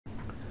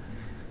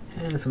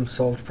And some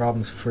solved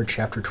problems for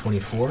chapter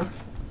 24.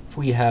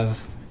 We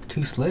have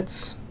two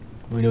slits.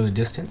 We know the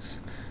distance.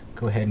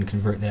 Go ahead and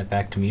convert that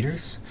back to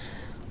meters.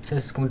 It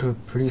says it's going to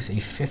produce a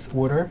fifth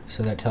order,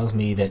 so that tells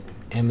me that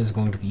m is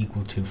going to be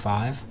equal to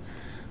 5.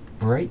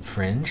 Bright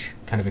fringe,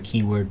 kind of a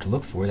key word to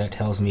look for, that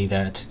tells me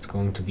that it's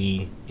going to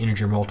be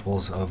integer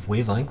multiples of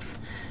wavelength.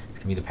 It's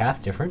going to be the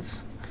path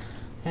difference.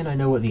 And I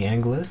know what the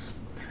angle is.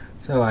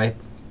 So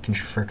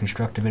for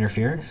constructive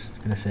interference,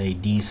 I'm going to say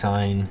d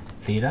sine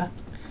theta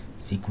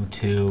is equal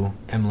to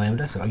m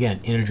lambda. So again,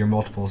 integer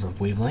multiples of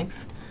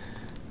wavelength.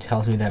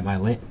 Tells me that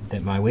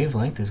my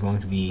wavelength is going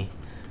to be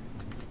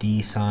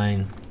d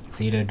sine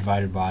theta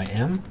divided by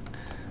m.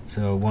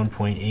 So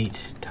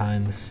 1.8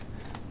 times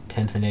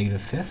 10 to the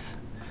negative fifth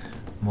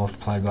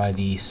multiplied by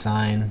the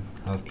sine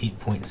of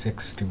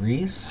 8.6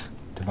 degrees.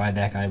 Divide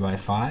that guy by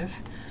 5.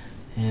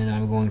 And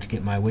I'm going to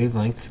get my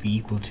wavelength to be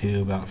equal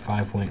to about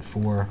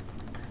 5.4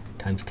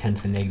 times 10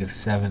 to the negative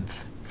 7th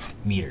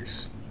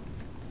meters.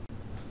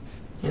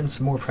 And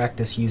some more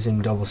practice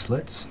using double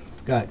slits.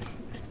 We've got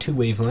two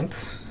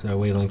wavelengths, so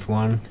wavelength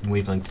 1 and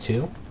wavelength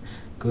 2.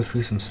 Go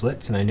through some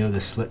slits, and I know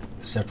the slit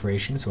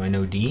separation, so I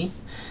know d.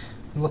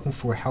 I'm looking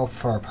for how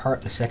far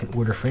apart the second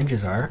order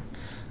fringes are.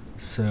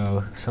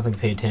 So something to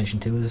pay attention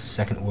to is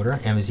second order,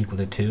 m is equal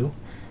to 2.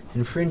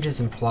 And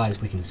fringes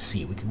implies we can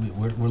see.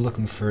 We're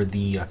looking for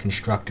the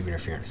constructive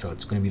interference, so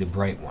it's going to be the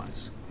bright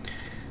ones.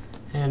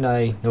 And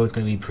I know it's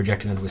going to be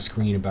projected onto a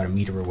screen about a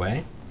meter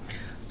away.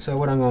 So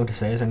what I'm going to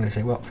say is,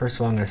 well, first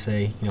of all, I'm going to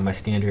say, my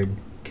standard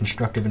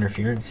constructive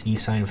interference, d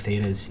sine of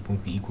theta is going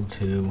to be equal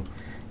to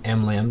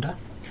m lambda.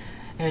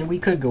 And we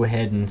could go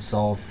ahead and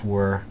solve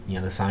for,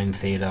 the sine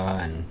theta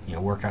and,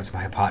 work out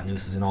some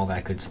hypotenuses and all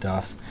that good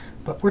stuff.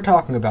 But we're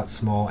talking about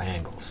small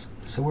angles.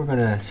 So we're going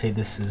to say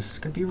this is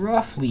going to be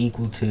roughly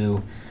equal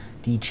to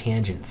d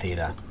tangent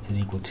theta is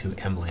equal to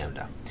m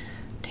lambda.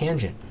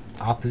 Tangent,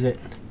 opposite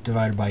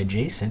divided by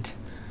adjacent.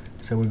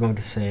 So we're going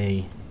to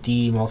say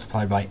d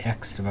multiplied by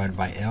x divided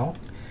by L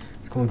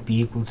is going to be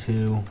equal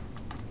to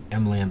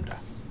m lambda.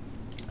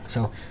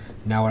 So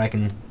now what I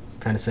can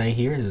kind of say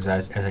here is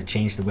as I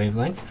change the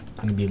wavelength, I'm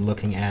going to be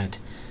looking at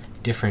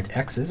different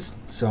x's.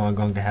 So I'm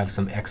going to have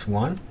some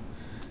x1,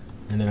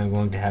 and then I'm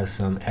going to have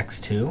some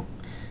x2.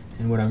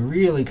 And what they're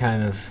really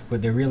kind of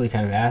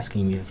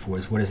asking me for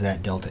is, what is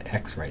that delta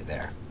x right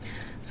there?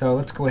 So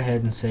let's go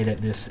ahead and say that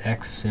this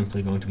x is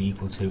simply going to be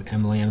equal to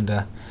m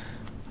lambda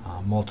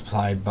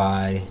multiplied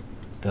by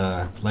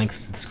the length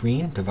of the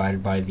screen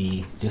divided by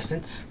the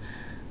distance.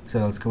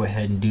 So let's go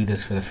ahead and do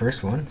this for the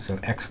first one. So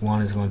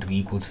x1 is going to be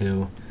equal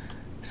to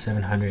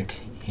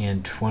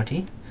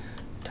 720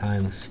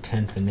 times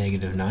 10 to the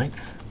negative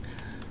 9th.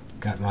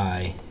 Got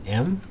my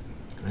m,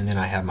 and then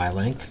I have my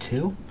length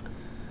 2.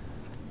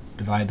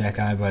 Divide that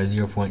guy by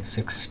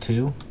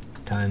 0.62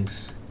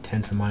 times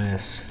 10 to the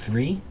minus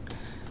 3.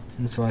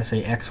 And so I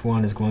say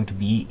x1 is going to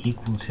be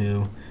equal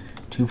to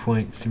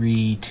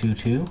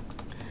 2.322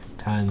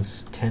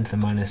 times 10 to the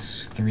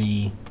minus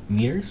 3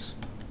 meters.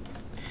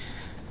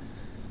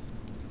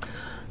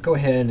 Go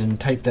ahead and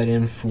type that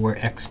in for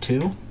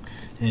x2,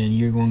 and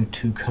you're going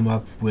to come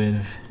up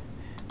with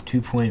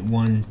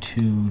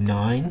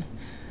 2.129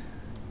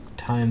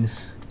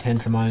 times 10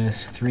 to the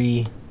minus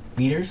 3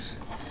 meters.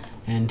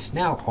 And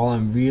now all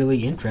I'm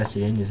really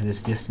interested in is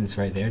this distance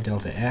right there,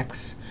 delta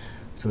x.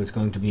 So it's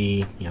going to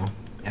be,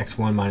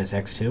 x1 minus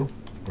x2,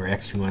 or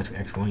x2 minus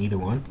x1, either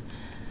one.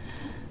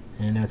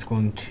 And that's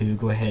going to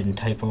go ahead and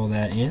type all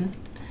that in,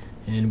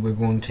 and we're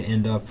going to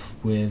end up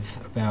with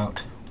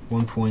about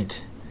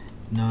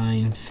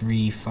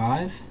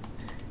 1.935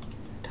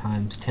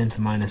 times 10 to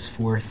the minus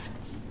 4th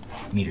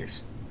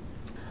meters.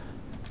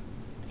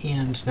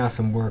 And now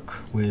some work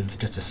with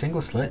just a single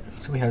slit.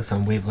 So we have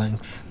some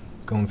wavelength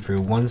going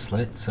through one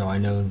slit, so I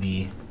know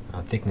the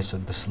thickness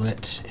of the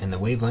slit and the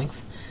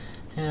wavelength.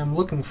 And I'm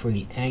looking for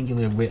the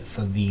angular width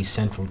of the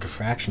central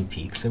diffraction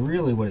peak. So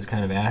really what it's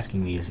kind of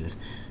asking me is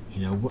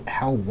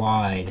how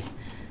wide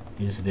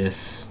is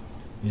this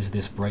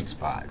bright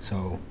spot?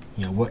 So,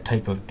 what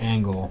type of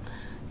angle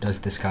does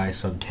this guy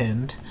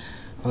subtend?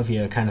 Well, if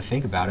you kind of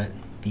think about it,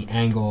 the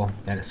angle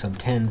that it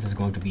subtends is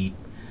going to be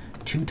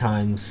 2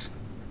 times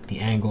the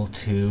angle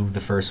to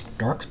the first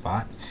dark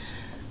spot.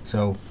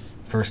 So,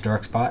 first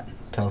dark spot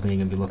tells me I'm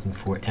going to be looking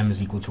for m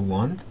is equal to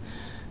 1.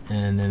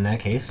 And then in that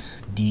case,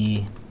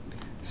 d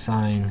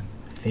sine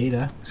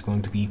theta is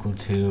going to be equal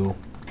to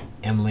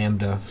m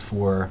lambda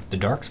for the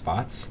dark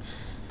spots.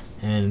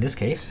 And in this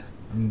case,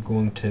 I'm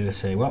going to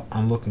say, well,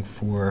 I'm looking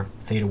for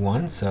theta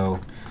 1,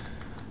 so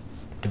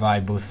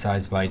divide both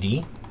sides by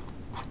d.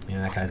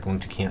 That guy's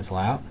going to cancel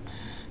out.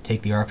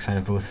 Take the arc sine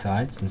of both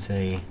sides and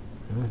say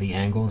the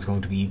angle is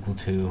going to be equal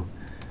to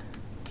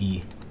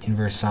the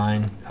inverse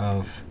sine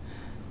of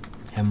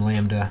m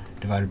lambda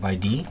divided by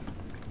d.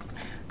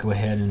 Go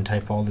ahead and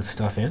type all this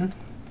stuff in.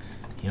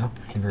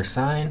 Inverse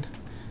sine,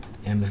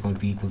 m is going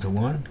to be equal to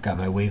 1. Got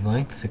my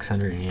wavelength,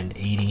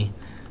 680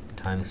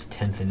 times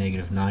 10 to the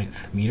negative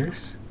 9th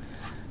meters.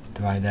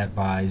 Divide that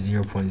by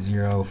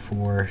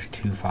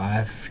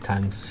 0.0425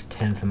 times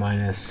 10 to the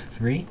minus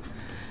 3.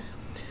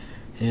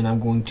 and I'm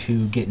going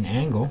to get an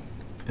angle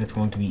that's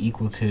going to be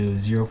equal to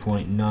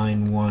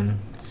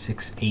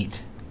 0.9168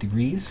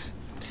 degrees,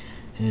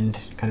 and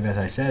kind of as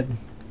I said,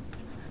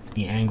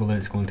 the angle that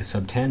it's going to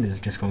subtend is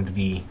just going to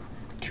be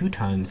 2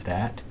 times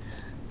that,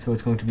 so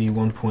it's going to be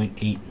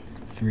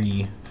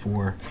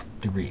 1.834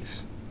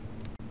 degrees.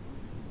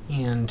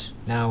 And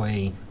now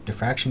a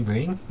diffraction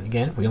grating.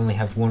 Again, we only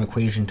have one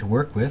equation to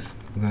work with.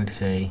 We're going to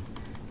say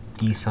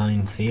d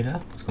sine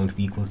theta is going to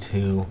be equal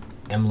to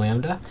m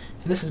lambda,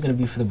 and this is going to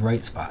be for the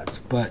bright spots,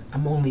 but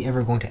I'm only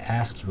ever going to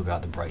ask you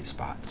about the bright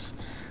spots.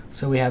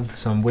 So we have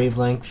some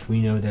wavelength. We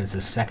know that it's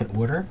a second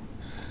order,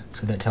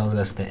 so that tells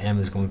us that m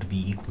is going to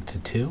be equal to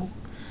 2,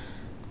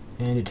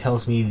 and it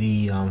tells me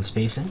the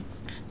spacing.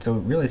 So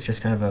really it's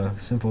just kind of a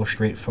simple,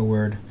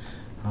 straightforward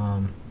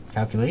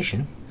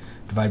calculation.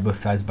 Divide both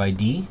sides by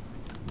d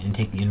and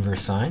take the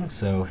inverse sine,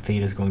 so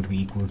theta is going to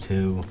be equal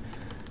to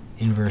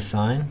inverse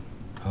sine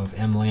of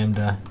m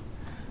lambda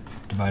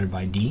divided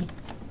by d.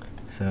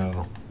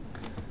 So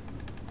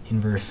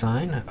inverse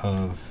sine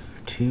of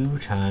 2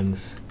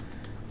 times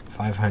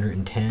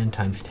 510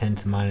 times 10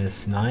 to the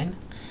minus 9.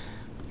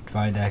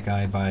 Divide that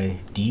guy by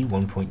d,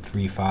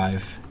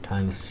 1.35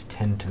 times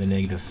 10 to the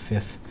negative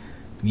 5th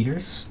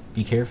meters.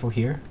 Be careful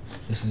here.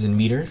 This is in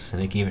meters,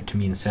 and it gave it to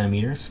me in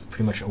centimeters.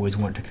 Pretty much always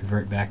want to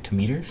convert back to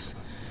meters.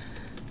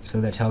 So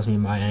that tells me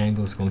my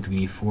angle is going to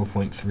be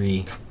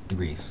 4.3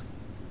 degrees.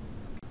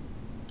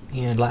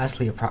 And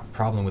lastly, a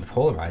problem with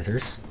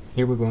polarizers.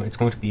 Here it's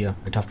going to be a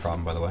tough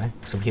problem, by the way.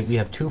 So we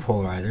have 2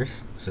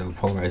 polarizers. So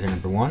polarizer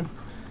number 1,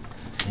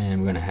 and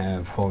we're going to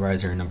have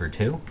polarizer number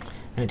 2.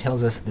 And it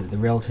tells us that the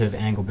relative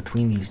angle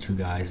between these two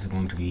guys is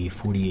going to be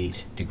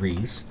 48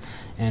 degrees.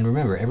 And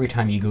remember, every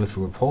time you go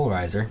through a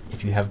polarizer,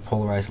 if you have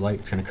polarized light,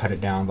 it's going to cut it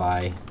down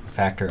by a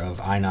factor of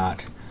I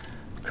naught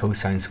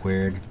cosine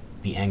squared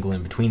the angle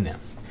in between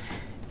them.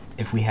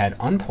 If we had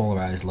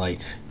unpolarized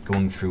light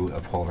going through a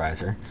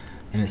polarizer,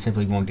 then it's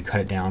simply going to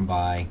cut it down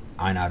by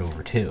I naught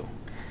over 2.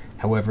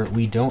 However,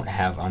 we don't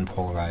have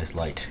unpolarized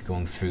light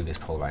going through this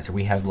polarizer.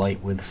 We have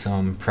light with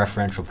some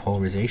preferential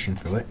polarization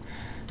through it,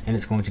 and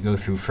it's going to go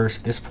through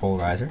first this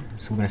polarizer.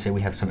 So we're going to say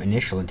we have some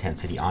initial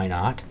intensity I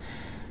naught.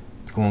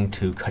 It's going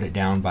to cut it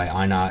down by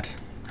I naught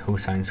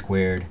cosine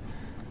squared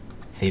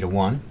theta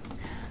 1.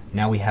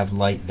 Now we have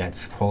light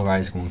that's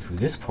polarized going through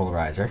this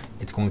polarizer.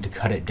 It's going to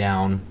cut it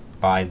down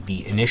by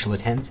the initial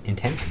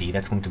intensity.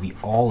 That's going to be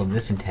all of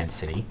this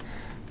intensity.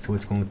 So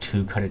it's going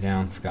to cut it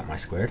down, forgot my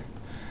squared,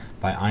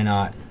 by I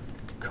naught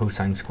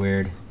cosine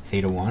squared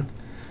theta 1.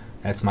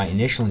 That's my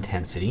initial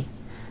intensity.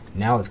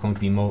 Now it's going to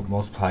be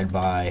multiplied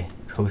by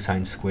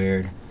cosine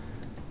squared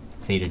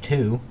theta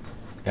 2.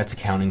 That's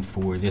accounting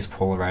for this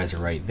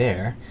polarizer right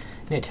there,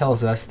 and it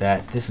tells us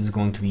that this is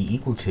going to be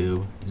equal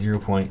to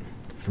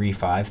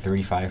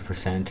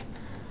 0.35%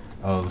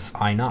 of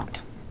I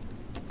naught.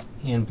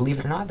 And believe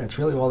it or not, that's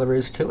really all there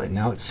is to it.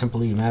 Now it's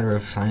simply a matter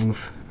of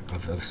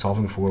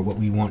solving for what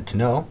we want to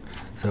know.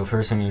 So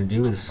first I'm going to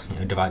do is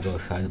divide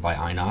both sides by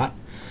I naught.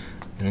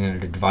 Then I'm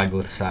going to divide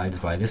both sides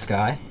by this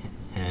guy,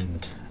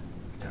 and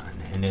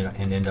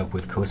end up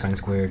with cosine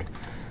squared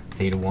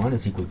theta 1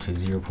 is equal to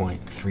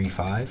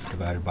 0.35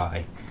 divided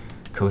by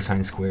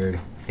cosine squared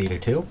theta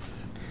 2.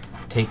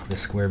 Take the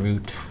square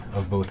root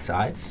of both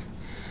sides,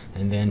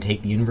 and then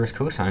take the inverse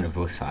cosine of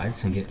both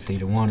sides, and get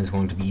theta 1 is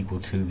going to be equal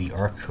to the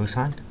arc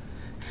cosine.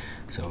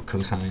 So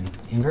cosine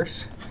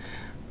inverse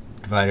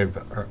divided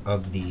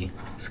of the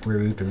square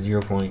root of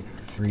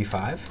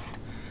 0.35,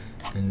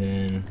 and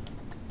then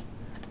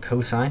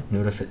cosine.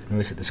 Notice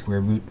that the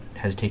square root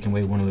has taken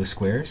away one of those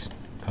squares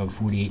of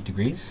 48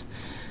 degrees,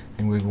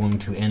 and we're going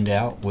to end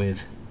out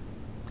with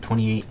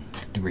 28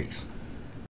 degrees.